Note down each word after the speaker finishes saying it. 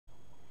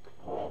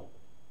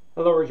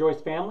Hello, Rejoice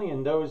family,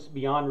 and those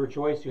beyond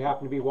Rejoice who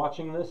happen to be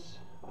watching this.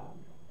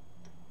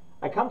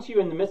 I come to you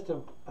in the midst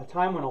of a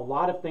time when a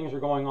lot of things are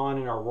going on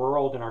in our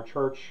world and our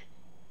church.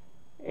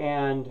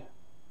 And,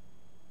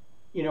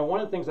 one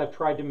of the things I've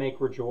tried to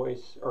make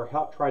Rejoice, or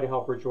try to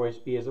help Rejoice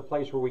be, is a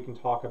place where we can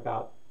talk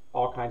about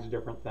all kinds of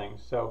different things.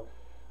 So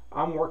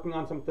I'm working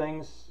on some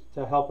things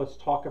to help us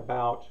talk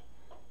about,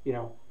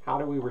 how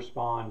do we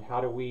respond?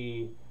 How do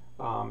we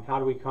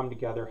come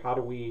together? How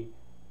do we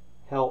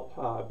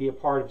help be a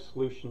part of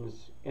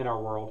solutions in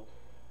our world?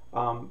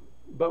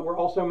 But we're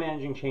also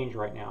managing change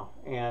right now.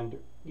 And,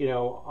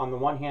 on the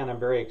one hand, I'm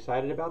very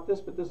excited about this,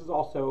 but this is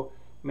also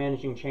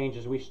managing change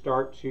as we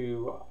start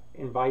to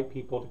invite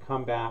people to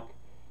come back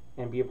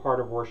and be a part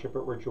of worship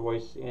at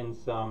Rejoice in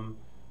some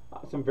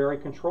very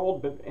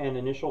controlled and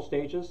initial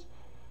stages.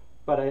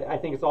 But I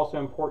think it's also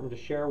important to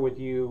share with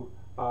you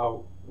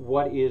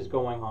what is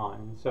going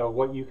on. So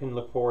what you can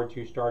look forward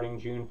to starting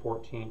June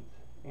 14th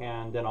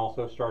and then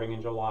also starting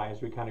in July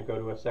as we kind of go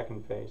to a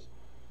second phase.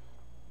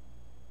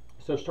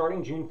 So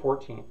starting June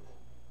 14th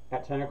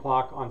at 10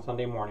 o'clock on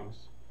Sunday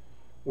mornings,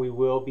 we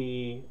will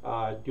be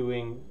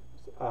doing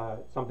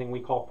something we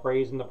call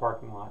Praise in the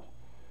Parking Lot.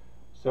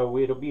 So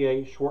it'll be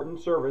a shortened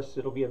service.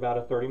 It'll be about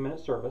a 30-minute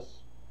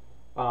service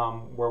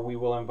where we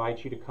will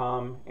invite you to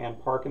come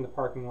and park in the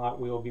parking lot.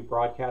 We will be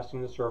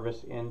broadcasting the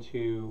service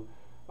into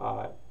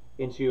an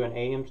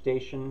AM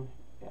station,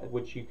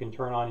 which you can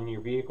turn on in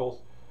your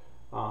vehicles.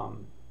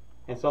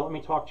 And so let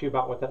me talk to you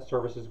about what that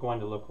service is going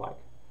to look like.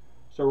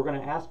 So we're going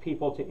to ask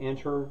people to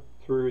enter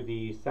through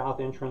the south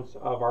entrance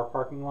of our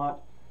parking lot.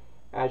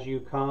 As you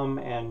come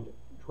and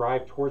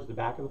drive towards the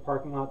back of the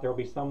parking lot, there will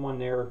be someone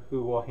there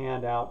who will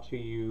hand out to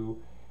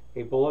you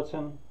a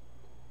bulletin,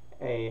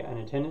 an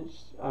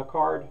attendance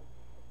card,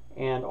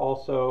 and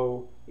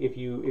also, if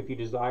you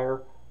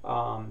desire,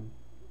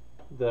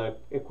 the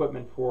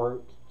equipment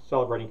for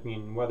celebrating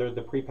communion, whether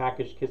the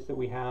prepackaged kits that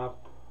we have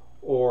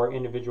or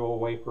individual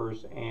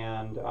wafers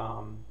and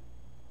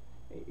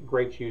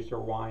grape juice or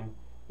wine,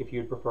 if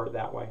you'd prefer it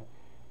that way.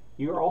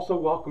 You're also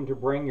welcome to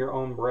bring your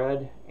own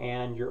bread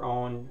and your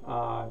own,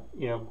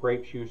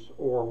 grape juice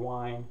or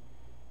wine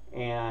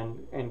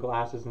and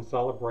glasses and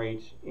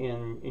celebrate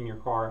in your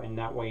car, and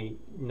that way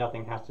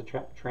nothing has to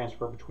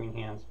transfer between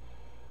hands.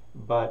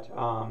 But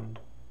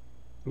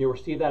you'll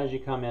receive that as you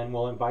come in.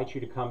 We'll invite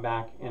you to come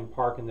back and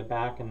park in the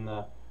back in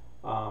the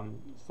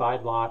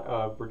side lot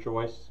of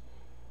Rejoice.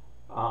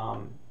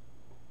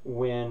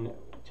 When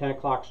 10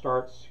 o'clock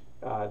starts,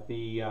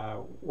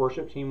 the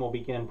worship team will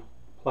begin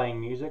playing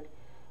music.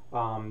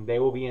 They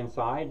will be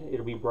inside.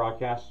 It'll be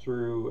broadcast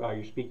through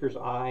your speaker's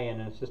eye,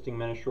 and an assisting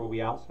minister will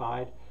be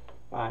outside.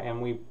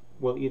 And we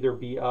will either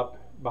be up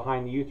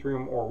behind the youth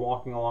room or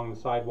walking along the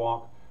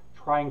sidewalk,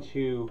 trying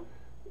to,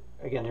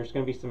 again, there's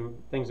going to be some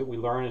things that we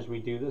learn as we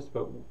do this,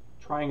 but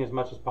trying as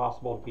much as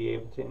possible to be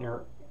able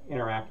to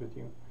interact with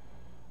you.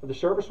 The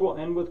service will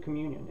end with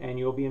communion, and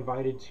you'll be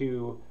invited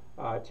to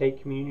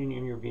take communion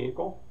in your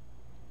vehicle.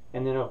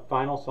 And then a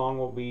final song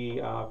will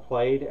be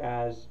played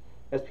as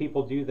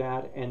people do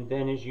that. And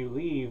then as you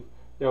leave,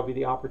 there'll be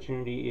the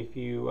opportunity, if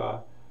you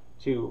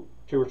to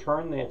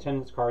return the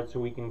attendance card so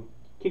we can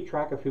keep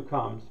track of who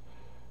comes,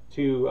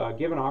 to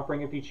give an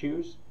offering if you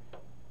choose,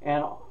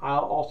 and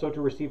also to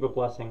receive a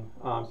blessing.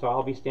 So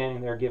I'll be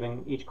standing there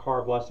giving each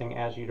car a blessing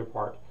as you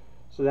depart.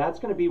 So that's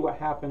going to be what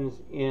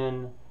happens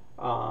in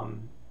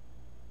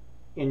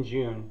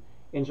June.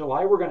 In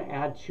July, we're going to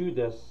add to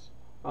this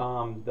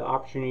the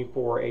opportunity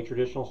for a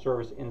traditional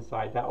service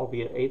inside. That will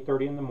be at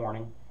 8:30 in the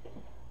morning.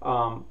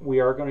 We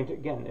are going to,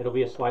 again, it'll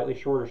be a slightly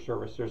shorter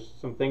service. There's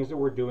some things that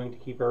we're doing to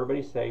keep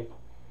everybody safe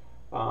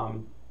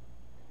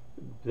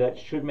that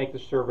should make the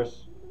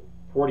service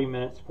 40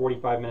 minutes,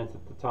 45 minutes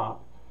at the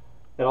top.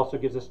 That also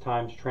gives us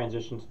time to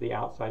transition to the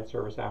outside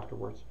service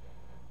afterwards.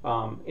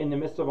 In the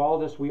midst of all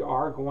this, we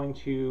are going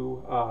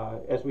to,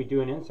 as we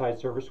do an inside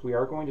service, we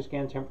are going to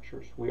scan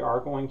temperatures. We are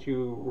going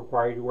to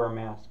require you to wear a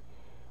mask.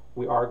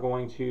 We are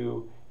going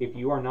to, if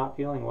you are not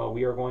feeling well,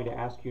 we are going to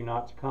ask you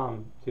not to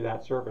come to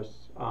that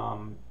service.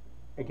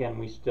 Again,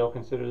 we still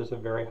consider this a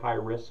very high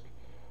risk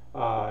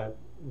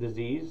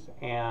disease,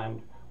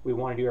 and we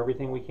want to do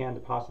everything we can to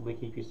possibly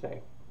keep you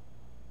safe.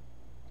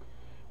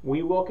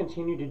 We will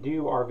continue to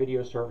do our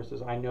video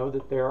services. I know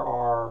that there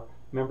are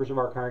members of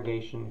our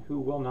congregation who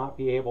will not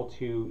be able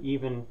to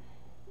even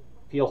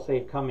feel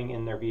safe coming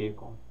in their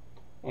vehicle.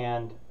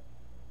 And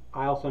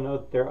I also know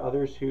that there are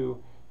others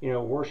who,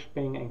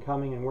 worshiping and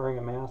coming and wearing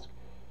a mask,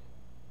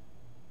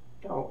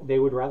 they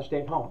would rather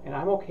stay at home. And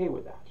I'm okay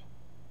with that.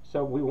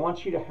 So we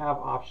want you to have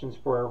options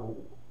for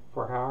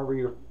however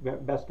you're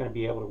best going to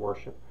be able to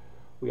worship.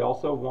 We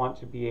also want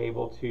to be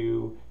able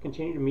to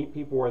continue to meet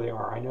people where they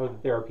are. I know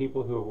that there are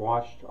people who have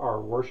watched our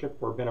worship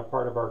or been a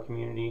part of our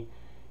community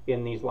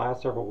in these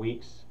last several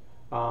weeks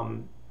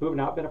who have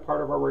not been a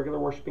part of our regular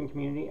worshiping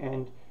community,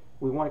 and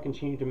we want to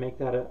continue to make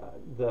that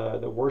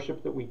the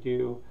worship that we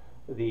do,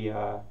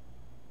 the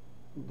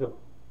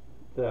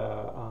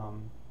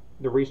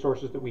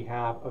resources that we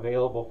have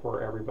available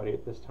for everybody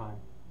at this time.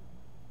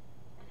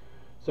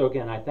 So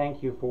again, I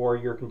thank you for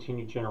your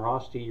continued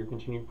generosity, your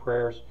continued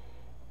prayers,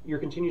 your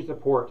continued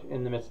support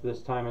in the midst of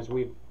this time as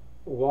we've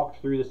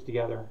walked through this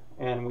together.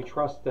 And we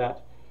trust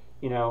that,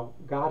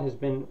 God has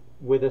been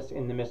with us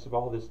in the midst of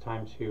all this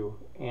time too,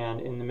 and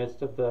in the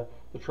midst of the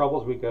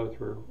troubles we go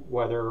through,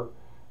 whether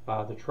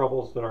the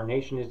troubles that our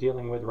nation is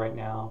dealing with right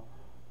now,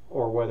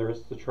 or whether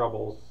it's the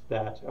troubles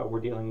that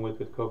we're dealing with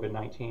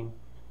COVID-19,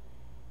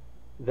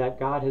 that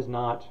God has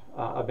not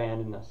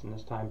abandoned us in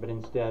this time, but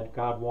instead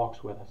God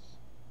walks with us.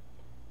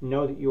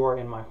 Know that you are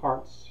in my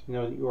hearts,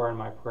 know that you are in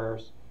my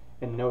prayers,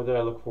 and know that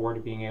I look forward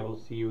to being able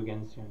to see you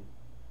again soon.